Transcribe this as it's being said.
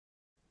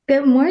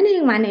Good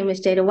morning. My name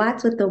is Jada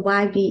Watts with the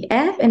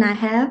YBF, and I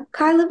have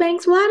Carla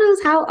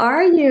Banks-Waddles. How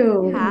are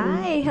you?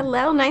 Hi,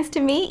 hello, nice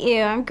to meet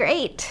you. I'm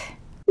great.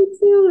 You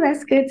too.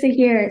 That's good to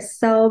hear.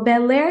 So,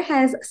 Bel Air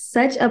has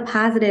such a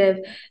positive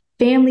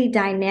family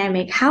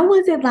dynamic. How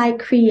was it like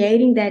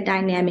creating that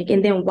dynamic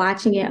and then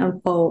watching it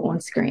unfold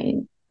on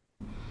screen?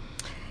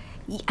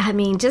 I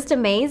mean, just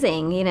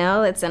amazing.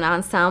 It's an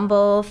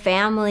ensemble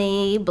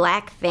family,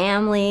 black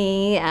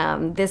family.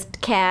 This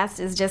cast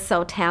is just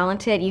so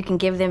talented. You can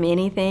give them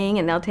anything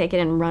and they'll take it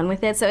and run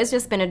with it. So it's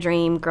just been a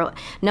dream,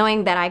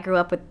 knowing that I grew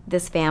up with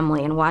this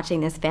family and watching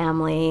this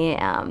family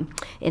and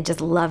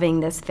just loving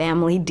this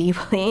family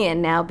deeply,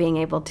 and now being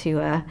able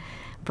to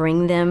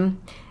bring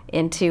them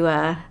into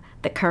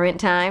the current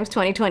times,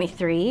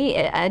 2023.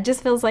 It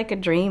just feels like a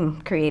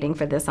dream creating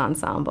for this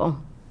ensemble.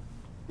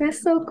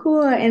 That's so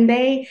cool. And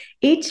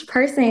each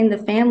person in the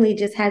family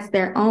just has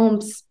their own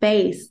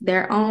space,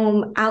 their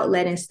own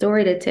outlet and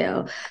story to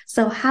tell.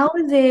 So, how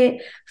is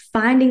it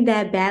finding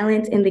that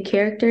balance in the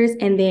characters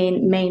and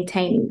then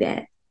maintaining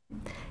that?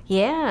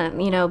 Yeah,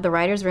 the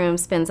writer's room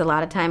spends a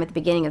lot of time at the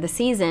beginning of the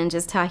season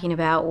just talking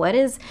about what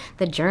is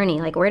the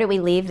journey, like where do we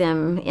leave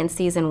them in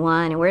season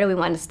one and where do we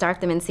want to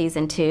start them in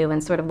season two,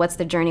 and sort of what's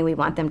the journey we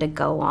want them to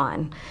go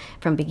on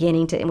from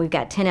beginning to, and we've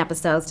got 10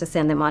 episodes to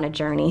send them on a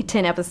journey,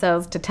 10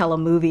 episodes to tell a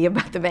movie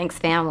about the Banks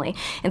family.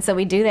 And so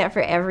we do that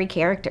for every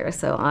character.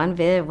 So on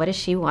Viv, what does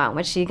she want?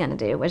 What's she going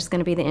to do? What's going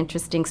to be the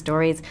interesting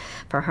stories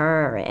for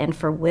her and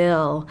for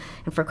Will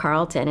and for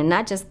Carlton, and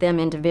not just them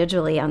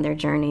individually on their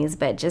journeys,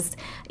 but just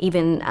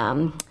even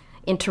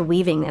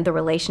interweaving the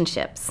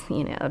relationships.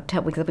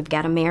 We've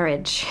got a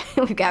marriage,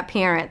 we've got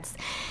parents,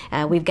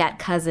 we've got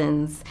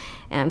cousins.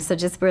 So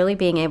just really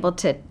being able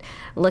to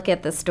look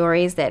at the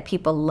stories that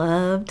people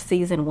loved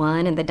season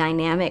one and the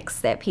dynamics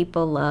that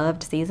people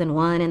loved season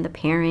one and the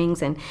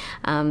pairings,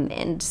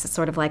 and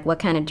sort of like what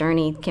kind of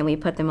journey can we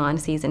put them on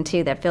season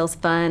two that feels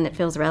fun, that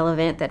feels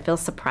relevant, that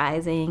feels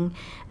surprising,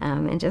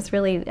 and just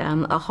really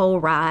a whole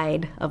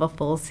ride of a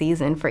full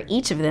season for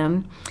each of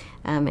them,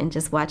 and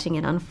just watching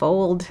it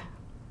unfold.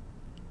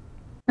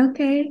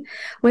 Okay.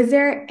 Was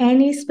there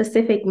any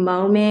specific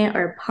moment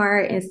or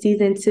part in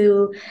season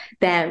two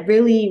that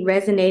really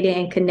resonated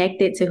and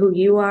connected to who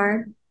you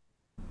are?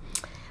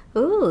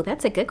 Ooh,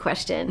 that's a good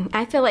question.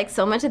 I feel like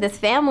so much of this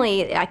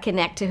family, I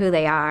connect to who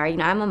they are.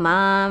 I'm a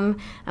mom,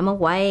 I'm a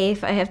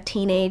wife, I have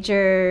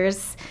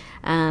teenagers.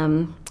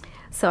 Um,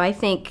 so I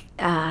think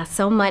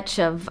so much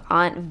of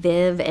Aunt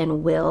Viv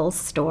and Will's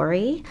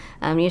story.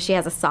 She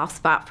has a soft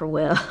spot for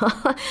Will,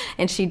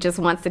 and she just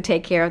wants to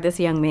take care of this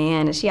young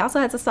man. And she also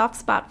has a soft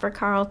spot for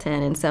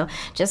Carlton. And so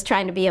just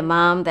trying to be a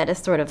mom that is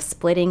sort of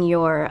splitting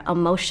your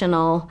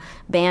emotional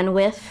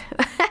bandwidth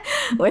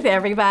with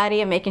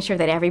everybody and making sure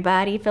that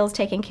everybody feels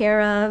taken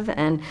care of.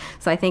 And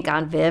so I think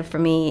Aunt Viv, for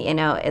me,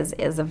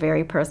 is a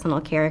very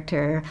personal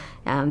character,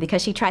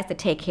 because she tries to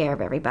take care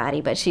of everybody,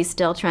 but she's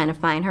still trying to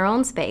find her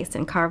own space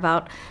and carve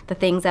out the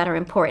things that are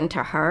important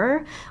to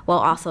her while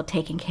also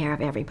taking care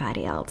of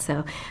everybody else.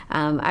 So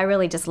I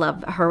really just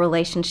love her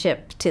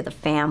relationship to the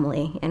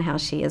family and how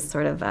she is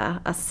sort of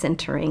a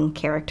centering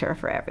character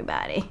for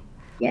everybody.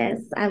 Yes,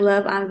 I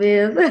love Aunt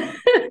Viv.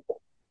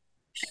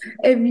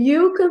 If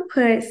you could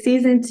put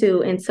season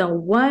two into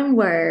one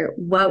word,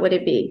 what would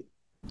it be?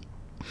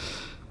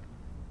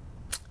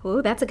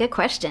 Ooh, that's a good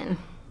question.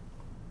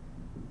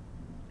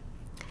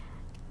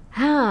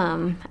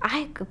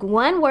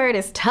 One word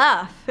is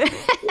tough.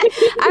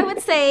 I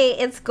would say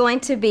it's going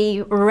to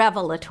be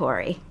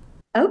revelatory.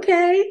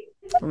 Okay.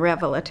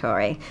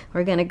 Revelatory.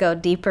 We're going to go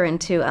deeper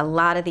into a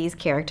lot of these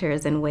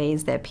characters in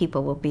ways that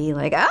people will be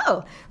like,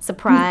 oh,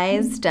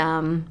 surprised,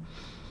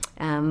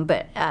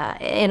 but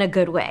in a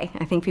good way.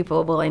 I think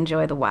people will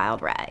enjoy the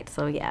wild ride.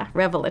 So, yeah,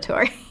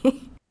 revelatory.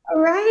 All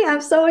right.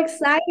 I'm so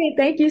excited.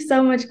 Thank you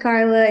so much,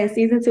 Carla. And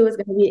season two is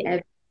going to be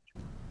epic.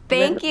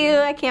 Thank you.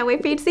 I can't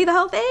wait for you to see the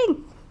whole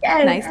thing.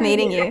 Yes. Nice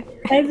meeting you.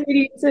 Nice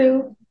meeting you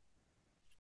too.